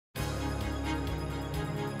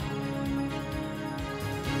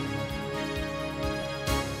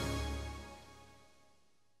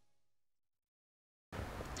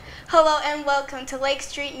Hello and welcome to Lake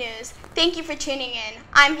Street News. Thank you for tuning in.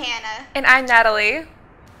 I'm Hannah. And I'm Natalie.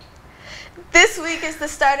 This week is the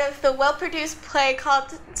start of the well-produced play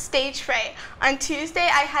called Stage Fright. On Tuesday,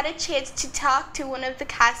 I had a chance to talk to one of the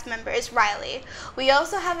cast members, Riley. We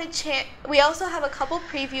also have a couple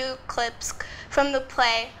preview clips from the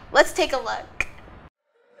play. Let's take a look.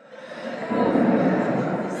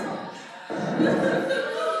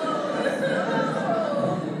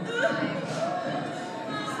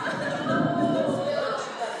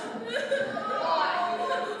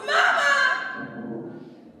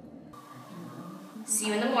 See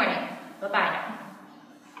you in the morning. Bye-bye now.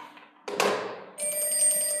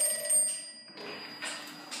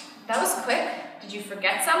 That was quick. Did you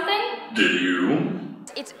forget something? Did you?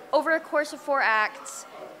 It's over a course of 4 acts,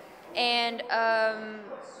 and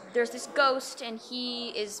there's this ghost, and he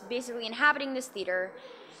is basically inhabiting this theater.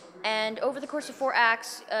 And over the course of 4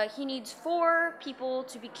 acts, he needs 4 people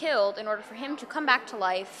to be killed in order for him to come back to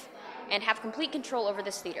life and have complete control over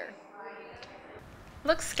this theater.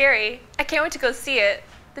 Looks scary. I can't wait to go see it.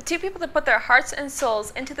 The 2 people that put their hearts and souls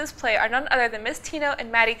into this play are none other than Miss Tino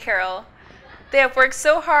and Maddie Carroll. They have worked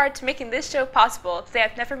so hard to making this show possible that they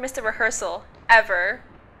have never missed a rehearsal, ever.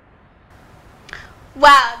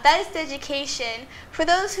 Wow, that is dedication. For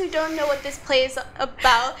those who don't know what this play is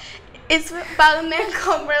about, it's about a man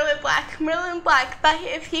called Merlin Black. Merlin Black thought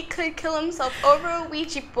if he could kill himself over a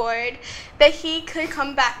Ouija board, that he could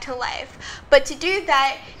come back to life. But to do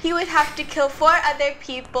that, he would have to kill 4 other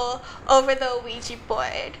people over the Ouija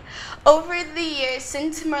board. Over the years,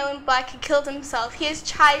 since Merlin Black had killed himself, he has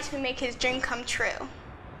tried to make his dream come true.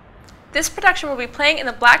 This production will be playing in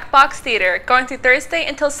the Black Box Theater, going through Thursday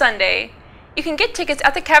until Sunday. You can get tickets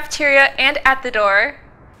at the cafeteria and at the door.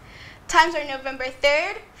 Times are November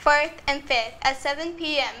 3rd, 4th, and 5th at 7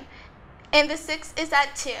 p.m. and the 6th is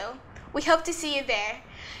at 2. We hope to see you there.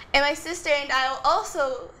 And my sister and I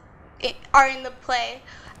also are in the play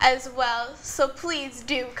as well, so please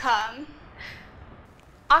do come.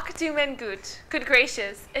 Ach du mein Gut. Good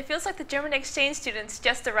gracious, it feels like the German exchange students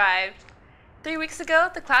just arrived. 3 weeks ago,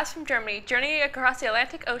 the class from Germany journeyed across the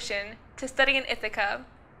Atlantic Ocean to study in Ithaca.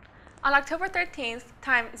 On October 13th,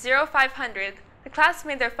 time 0500, the class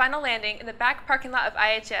made their final landing in the back parking lot of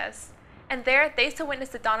IHS, and there they still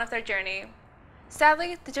witnessed the dawn of their journey.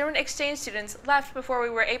 Sadly, the German exchange students left before we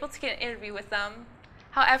were able to get an interview with them.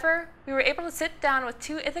 However, we were able to sit down with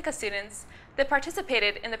 2 Ithaca students that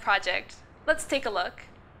participated in the project. Let's take a look.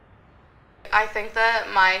 I think that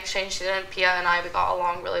my exchange student, Pia, and I, we got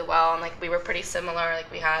along really well, and we were pretty similar.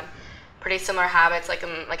 We had pretty similar habits, at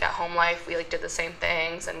home life, we did the same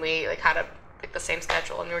things, and we had the same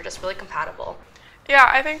schedule, and we were just really compatible. Yeah,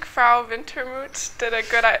 I think Frau Wintermuth did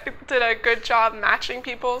a good job matching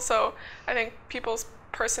people, so I think people's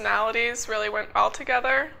personalities really went well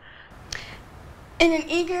together. In an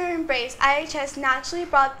eager embrace, IHS naturally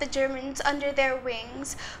brought the Germans under their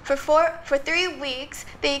wings. For 3 weeks,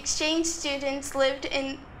 the exchange students lived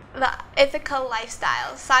in the Ithaca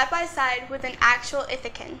lifestyle, side by side with an actual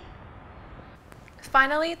Ithacan.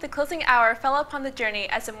 Finally, the closing hour fell upon the journey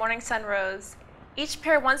as the morning sun rose. Each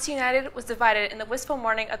pair, once united, was divided in the wistful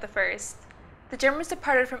morning of the first. The Germans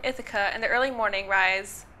departed from Ithaca in the early morning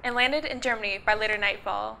rise and landed in Germany by later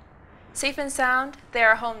nightfall. Safe and sound, they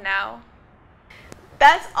are home now.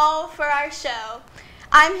 That's all for our show.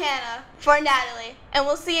 I'm Hannah for Natalie, and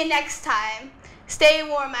we'll see you next time. Stay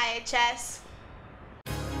warm, IHS.